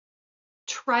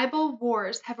Tribal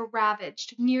wars have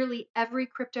ravaged nearly every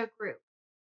crypto group,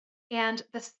 and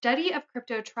the study of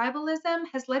crypto tribalism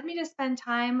has led me to spend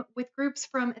time with groups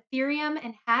from Ethereum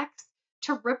and Hex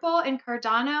to Ripple and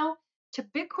Cardano to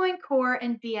Bitcoin Core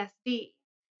and BSV.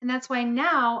 And that's why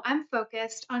now I'm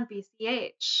focused on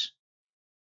BCH.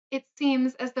 It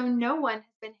seems as though no one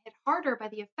has been hit harder by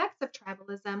the effects of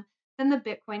tribalism than the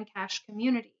Bitcoin Cash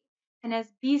community. And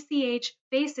as BCH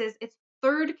faces its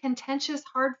third contentious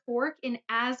hard fork in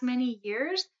as many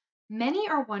years, many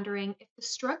are wondering if the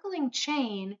struggling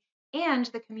chain and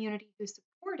the community who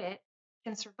support it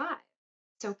can survive.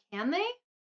 So can they?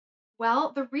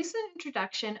 Well, the recent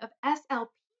introduction of SLP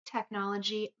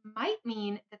technology might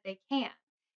mean that they can.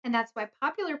 And that's why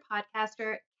popular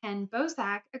podcaster Ken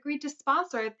Bosak agreed to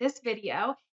sponsor this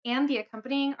video and the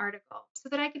accompanying article so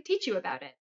that I could teach you about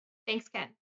it. Thanks, Ken.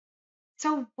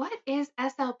 So what is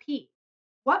SLP?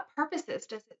 What purposes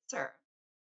does it serve?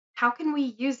 How can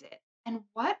we use it? And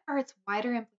what are its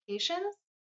wider implications?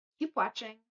 Keep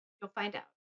watching, you'll find out.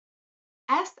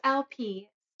 SLP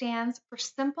stands for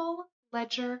Simple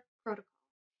Ledger Protocol.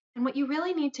 And what you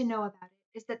really need to know about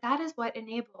it is that that is what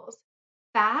enables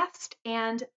fast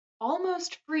and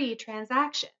almost free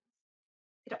transactions.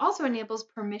 It also enables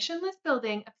permissionless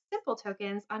building of simple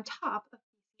tokens on top of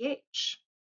BCH.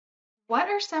 What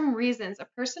are some reasons a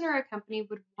person or a company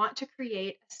would want to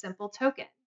create a simple token?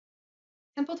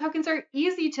 Simple tokens are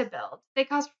easy to build. They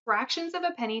cost fractions of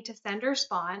a penny to send or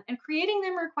spawn, and creating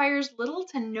them requires little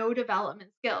to no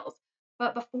development skills.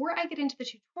 But before I get into the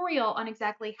tutorial on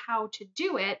exactly how to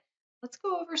do it, let's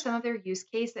go over some of their use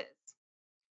cases.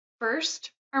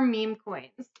 First are meme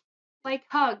coins, like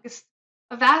hugs.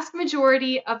 A vast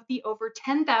majority of the over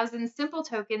 10,000 simple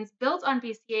tokens built on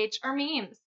BCH are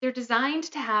memes. They're designed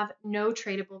to have no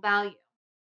tradable value.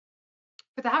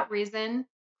 For that reason,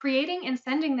 creating and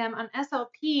sending them on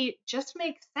SLP just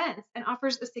makes sense and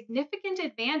offers a significant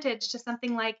advantage to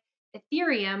something like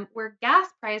Ethereum, where gas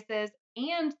prices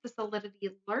and the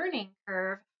Solidity learning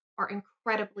curve are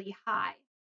incredibly high.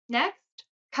 Next,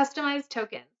 customized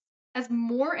tokens. As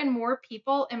more and more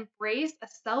people embrace a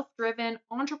self-driven,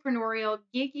 entrepreneurial,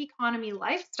 gig economy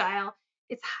lifestyle,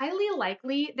 it's highly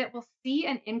likely that we'll see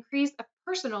an increase of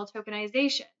personal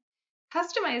tokenization.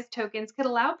 Customized tokens could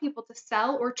allow people to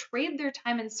sell or trade their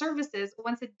time and services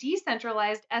once a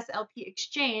decentralized SLP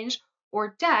exchange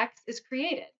or DEX is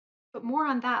created, but more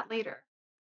on that later.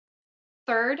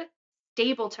 Third,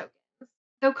 stable tokens.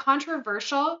 Though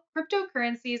controversial,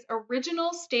 cryptocurrency's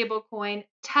original stablecoin,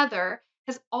 Tether,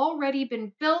 has already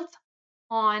been built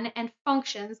on and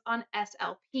functions on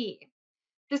SLP.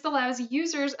 This allows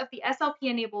users of the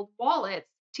SLP-enabled wallets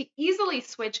to easily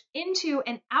switch into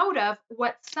and out of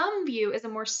what some view as a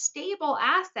more stable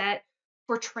asset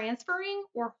for transferring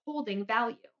or holding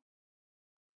value.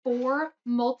 4,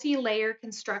 multi-layer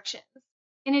constructions.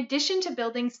 In addition to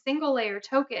building single-layer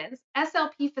tokens,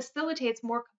 SLP facilitates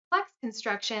more complex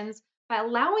constructions by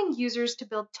allowing users to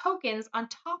build tokens on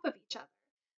top of each other.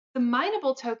 The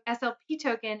mineable SLP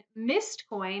token,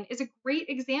 Mistcoin, is a great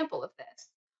example of this.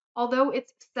 Although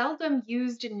it's seldom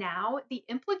used now, the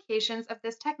implications of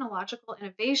this technological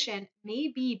innovation may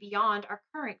be beyond our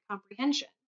current comprehension.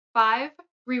 5,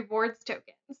 rewards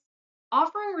tokens.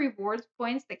 Offering rewards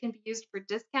points that can be used for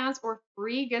discounts or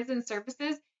free goods and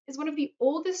services is one of the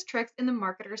oldest tricks in the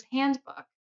marketer's handbook.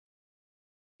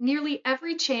 Nearly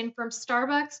every chain from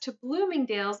Starbucks to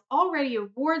Bloomingdale's already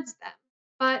awards them,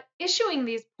 but issuing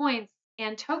these points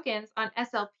and tokens on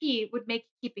SLP would make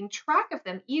keeping track of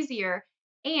them easier,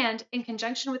 and in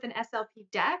conjunction with an SLP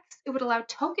DEX, it would allow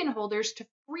token holders to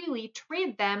freely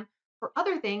trade them for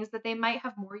other things that they might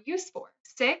have more use for.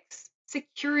 6,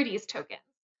 securities tokens.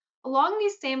 Along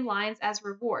these same lines as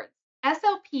rewards,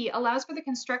 SLP allows for the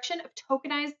construction of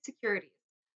tokenized securities,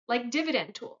 like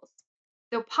dividend tools.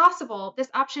 Though possible, this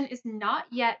option is not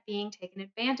yet being taken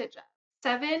advantage of.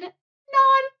 7,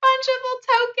 non-fungible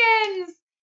tokens.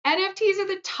 NFTs are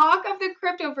the talk of the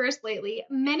cryptoverse lately.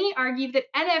 Many argue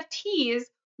that NFTs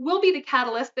will be the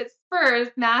catalyst that spurs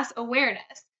mass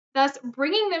awareness, thus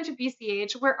bringing them to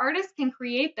BCH, where artists can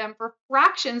create them for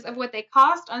fractions of what they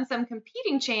cost on some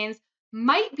competing chains,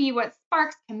 might be what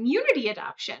sparks community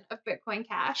adoption of Bitcoin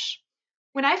Cash.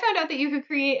 When I found out that you could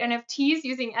create NFTs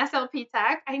using SLP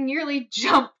tech, I nearly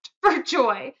jumped for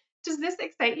joy. Does this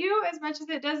excite you as much as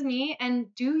it does me?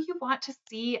 And do you want to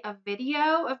see a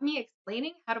video of me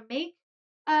explaining how to make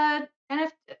an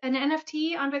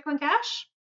NFT on Bitcoin Cash?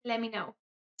 Let me know.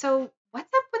 So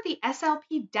what's up with the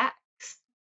SLP DEX?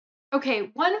 Okay,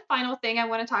 one final thing I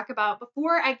want to talk about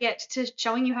before I get to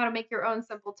showing you how to make your own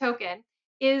simple token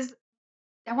is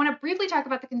I want to briefly talk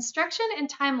about the construction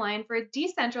and timeline for a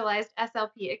decentralized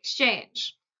SLP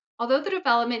exchange. Although the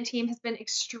development team has been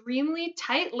extremely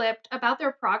tight-lipped about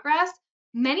their progress,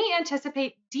 many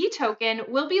anticipate D-Token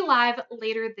will be live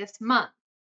later this month.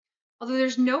 Although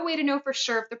there's no way to know for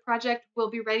sure if the project will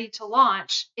be ready to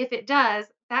launch, if it does,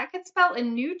 that could spell a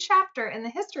new chapter in the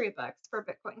history books for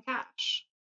Bitcoin Cash.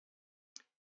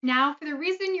 Now, for the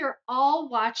reason you're all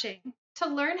watching, to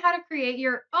learn how to create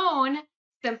your own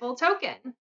simple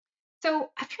token.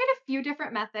 So I've tried a few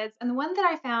different methods, and the one that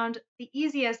I found the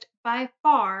easiest by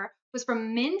far was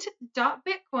from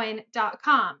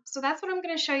mint.bitcoin.com. So that's what I'm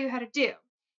going to show you how to do.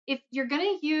 If you're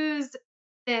going to use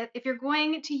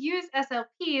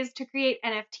SLPs to create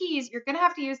NFTs, you're going to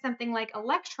have to use something like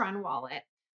Electron Wallet.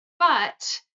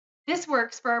 But this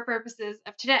works for our purposes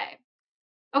of today.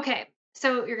 Okay,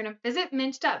 so you're going to visit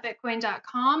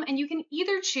mint.bitcoin.com, and you can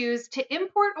either choose to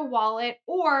import a wallet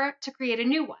or to create a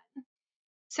new one.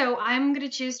 So I'm going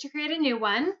to choose to create a new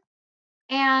one,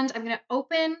 and I'm going to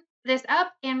open this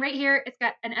up, and right here it's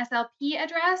got an SLP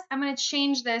address. I'm going to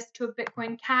change this to a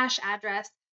Bitcoin Cash address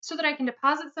so that I can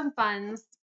deposit some funds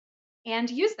and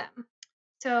use them.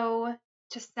 So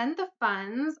to send the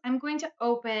funds, I'm going to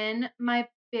open my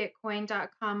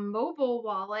bitcoin.com mobile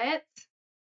wallet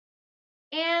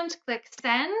and click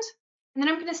send. And then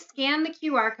I'm going to scan the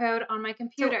QR code on my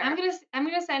computer. So I'm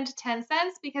going to send 10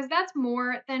 cents because that's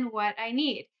more than what I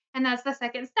need. And that's the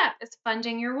second step, is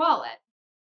funding your wallet.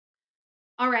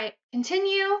 All right,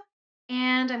 continue.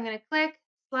 And I'm going to click,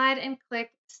 slide, and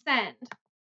click send.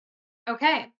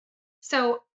 Okay,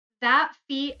 so that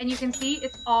fee, and you can see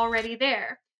it's already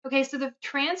there. Okay, so the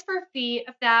transfer fee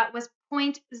of that was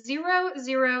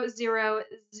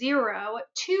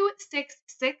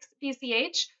 0.0000266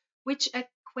 BCH, which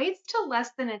equates to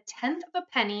less than a tenth of a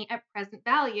penny at present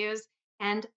values.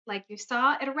 And like you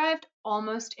saw, it arrived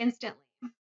almost instantly.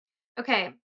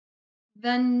 Okay,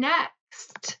 the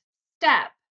next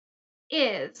step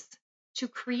is to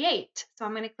create. So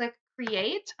I'm going to click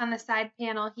create on the side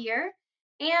panel here,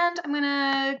 and I'm going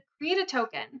to create a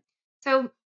token. So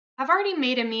I've already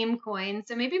made a meme coin,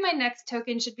 so maybe my next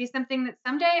token should be something that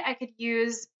someday I could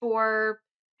use for,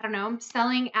 I don't know,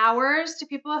 selling hours to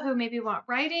people who maybe want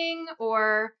writing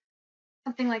or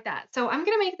something like that. So I'm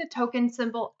going to make the token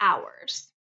symbol hours.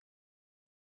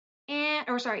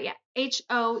 Hours. Then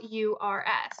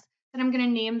I'm going to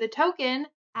name the token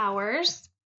hours.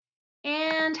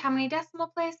 And how many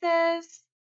decimal places?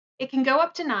 It can go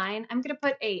up to 9. I'm going to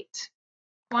put 8.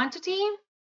 Quantity?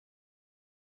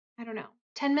 I don't know.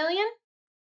 10 million?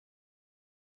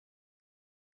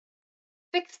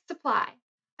 Fixed supply.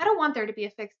 I don't want there to be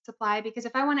a fixed supply because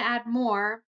if I want to add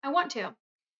more, I want to.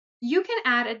 You can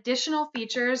add additional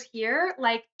features here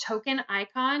like token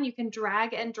icon. You can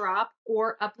drag and drop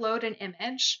or upload an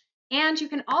image. And you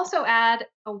can also add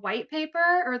a white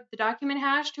paper or the document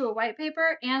hash to a white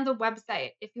paper and the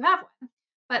website if you have one.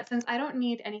 But since I don't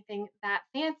need anything that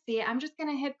fancy, I'm just going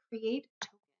to hit create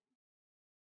token.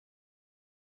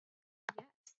 Yes, I'm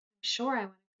sure I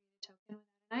want to create a token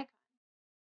without an icon.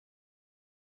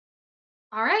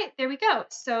 All right, there we go.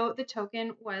 So the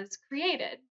token was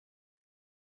created.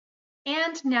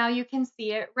 And now you can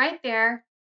see it right there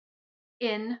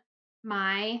in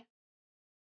my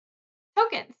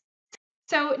tokens.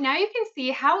 So now you can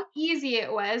see how easy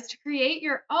it was to create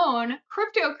your own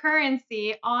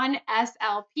cryptocurrency on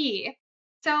SLP.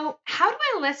 So how do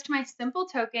I list my simple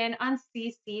token on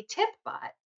CC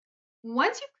Tipbot?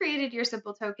 Once you've created your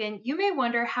simple token, you may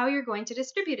wonder how you're going to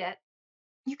distribute it.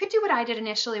 You could do what I did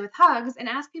initially with Hugs and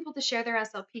ask people to share their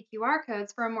SLP QR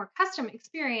codes for a more custom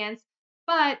experience.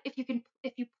 But if you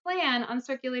plan on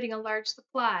circulating a large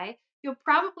supply, you'll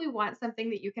probably want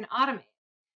something that you can automate.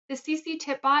 The CC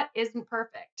Tipbot isn't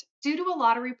perfect. Due to a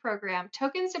lottery program,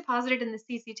 tokens deposited in the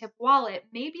CC Tip wallet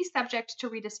may be subject to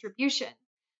redistribution.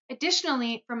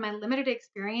 Additionally, from my limited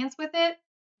experience with it, it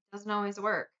doesn't always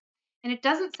work. And it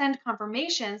doesn't send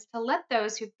confirmations to let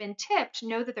those who've been tipped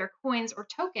know that their coins or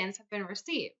tokens have been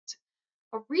received.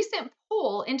 A recent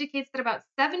poll indicates that about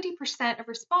 70% of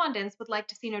respondents would like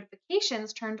to see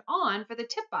notifications turned on for the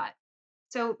Tipbot.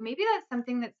 So maybe that's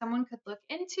something that someone could look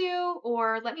into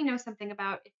or let me know something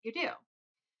about if you do.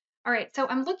 All right, so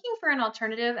I'm looking for an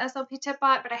alternative SLP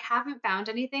Tipbot, but I haven't found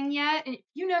anything yet. And if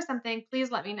you know something,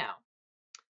 please let me know.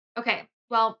 Okay,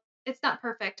 well, it's not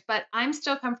perfect, but I'm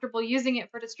still comfortable using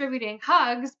it for distributing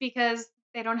Hugs because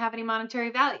they don't have any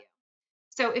monetary value.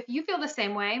 So if you feel the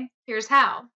same way, here's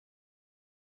how.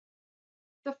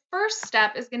 The first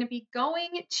step is going to be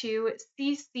going to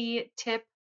cctip.io.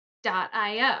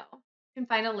 You can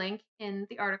find a link in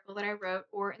the article that I wrote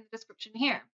or in the description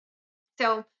here.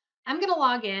 So I'm going to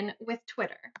log in with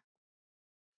Twitter.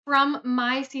 From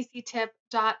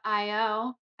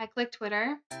mycctip.io, I click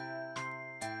Twitter.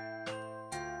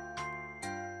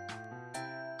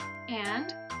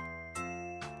 And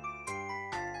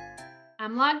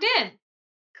I'm logged in.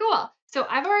 Cool. So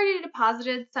I've already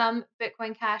deposited some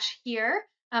Bitcoin Cash here,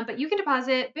 but you can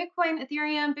deposit Bitcoin,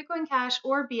 Ethereum, Bitcoin Cash,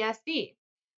 or BSV.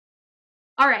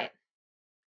 All right.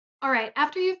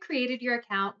 After you've created your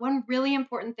account, one really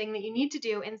important thing that you need to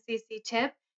do in CC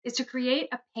Tip is to create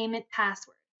a payment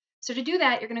password. So to do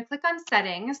that, you're going to click on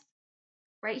Settings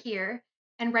right here,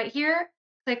 and right here,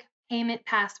 click Payment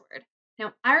Password.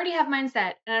 Now, I already have mine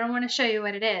set, and I don't want to show you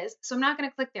what it is, so I'm not going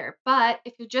to click there. But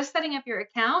if you're just setting up your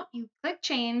account, you click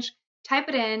Change, type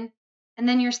it in, and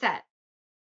then you're set.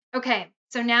 Okay,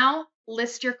 so now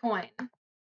list your coin.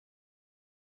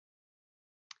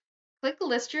 Click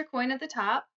List Your Coin at the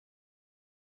top.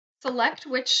 Select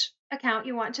which account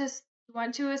you want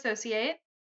to associate.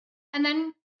 And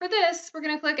then for this, we're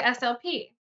going to click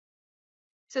SLP.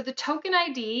 So the token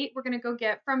ID we're going to go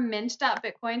get from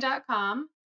mint.bitcoin.com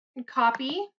and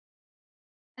copy,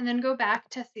 and then go back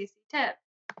to CC Tip.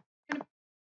 I'm going to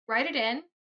write it in,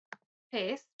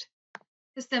 paste,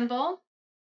 the symbol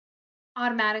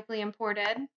automatically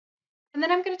imported, and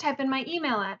then I'm going to type in my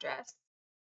email address.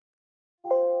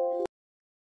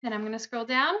 Then I'm going to scroll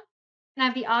down, and I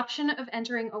have the option of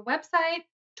entering a website,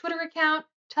 Twitter account,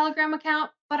 Telegram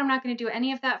account, but I'm not going to do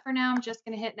any of that for now. I'm just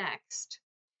going to hit next.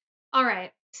 All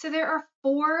right, so there are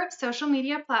 4 social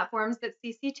media platforms that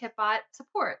CC Tipbot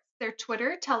supports. They're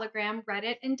Twitter, Telegram,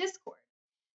 Reddit, and Discord.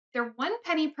 They're 1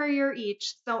 penny per year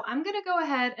each, so I'm going to go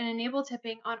ahead and enable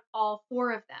tipping on all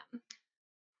 4 of them.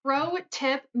 Pro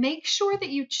tip, make sure that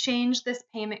you change this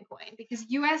payment coin because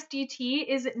USDT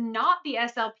is not the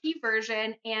SLP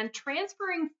version, and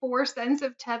transferring 4 cents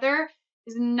of tether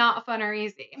is not fun or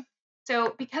easy.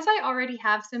 So because I already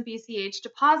have some BCH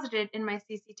deposited in my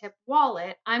CC Tip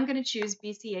wallet, I'm going to choose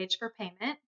BCH for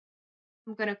payment.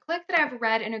 I'm going to click that I've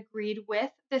read and agreed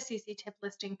with the CC Tip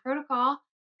listing protocol,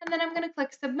 and then I'm going to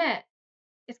click Submit.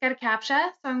 It's got a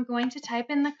CAPTCHA, so I'm going to type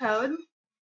in the code,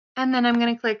 and then I'm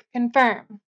going to click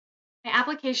Confirm. My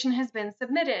application has been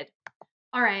submitted.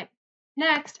 All right,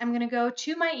 next I'm going to go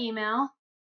to my email.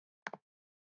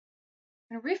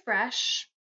 I'm going to refresh,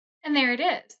 and there it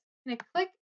is. I'm going to click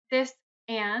this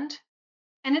and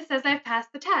it says I've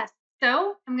passed the test.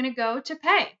 So I'm going to go to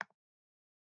Pay.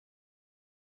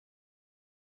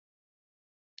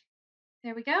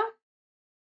 There we go.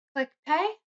 Click Pay.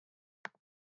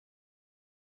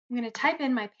 I'm going to type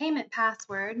in my payment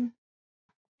password, and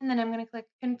then I'm going to click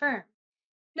Confirm.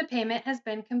 The payment has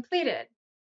been completed.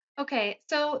 Okay,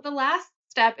 so the last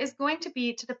step is going to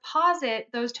be to deposit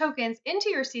those tokens into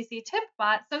your CC Tip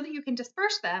bot so that you can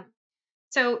disperse them.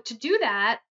 So to do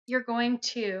that, you're going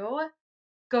to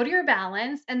go to your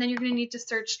balance, and then you're going to need to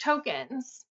search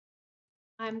tokens.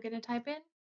 I'm going to type in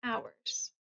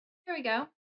hours. There we go.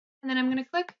 And then I'm going to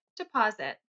click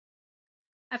deposit.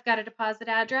 I've got a deposit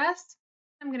address.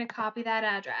 I'm going to copy that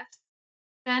address.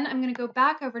 Then I'm going to go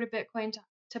back over to Bitcoin to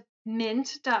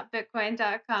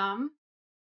mint.bitcoin.com,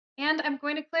 and I'm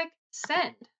going to click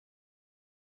send.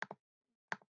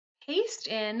 Paste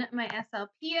in my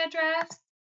SLP address,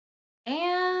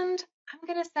 and I'm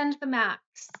going to send the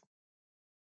max.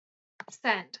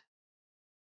 Send.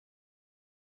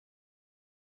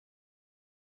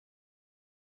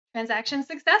 Transaction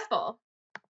successful.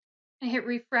 I hit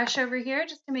refresh over here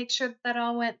just to make sure that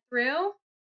all went through.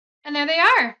 And there they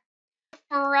are.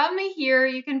 From here,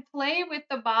 you can play with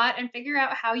the bot and figure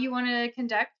out how you want to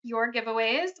conduct your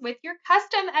giveaways with your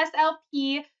custom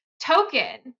SLP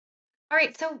token. All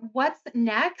right, so what's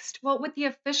next? Well, with the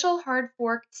official hard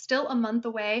fork still a month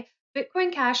away,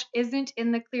 Bitcoin Cash isn't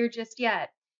in the clear just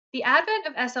yet. The advent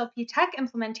of SLP tech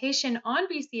implementation on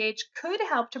BCH could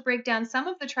help to break down some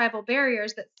of the tribal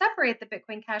barriers that separate the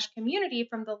Bitcoin Cash community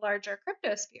from the larger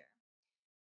cryptosphere.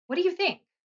 What do you think?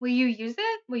 Will you use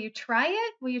it? Will you try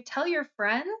it? Will you tell your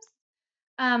friends?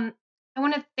 I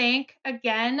want to thank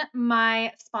again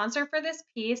my sponsor for this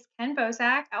piece, Ken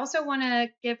Bozak. I also want to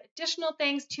give additional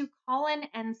thanks to Colin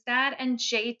and Sad and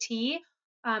JT,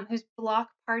 who's Block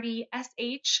Party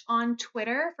SH on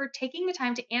Twitter, for taking the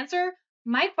time to answer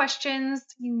my questions.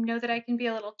 You know that I can be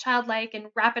a little childlike and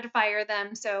rapid fire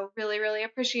them, so really, really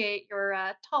appreciate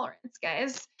your tolerance,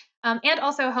 guys, and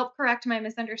also help correct my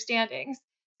misunderstandings.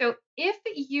 So if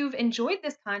you've enjoyed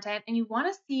this content and you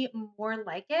want to see more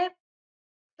like it,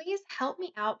 please help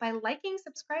me out by liking,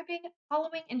 subscribing,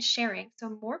 following, and sharing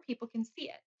so more people can see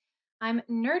it. I'm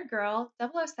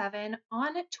NerdGirl007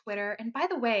 on Twitter. And by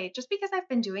the way, just because I've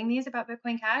been doing these about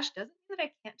Bitcoin Cash doesn't mean that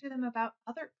I can't do them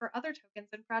for other tokens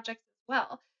and projects as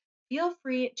well. Feel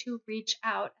free to reach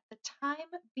out. At the time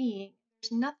being,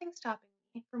 there's nothing stopping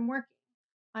me from working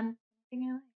on anything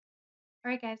I like. All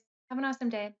right, guys, have an awesome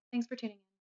day. Thanks for tuning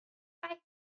in. Bye.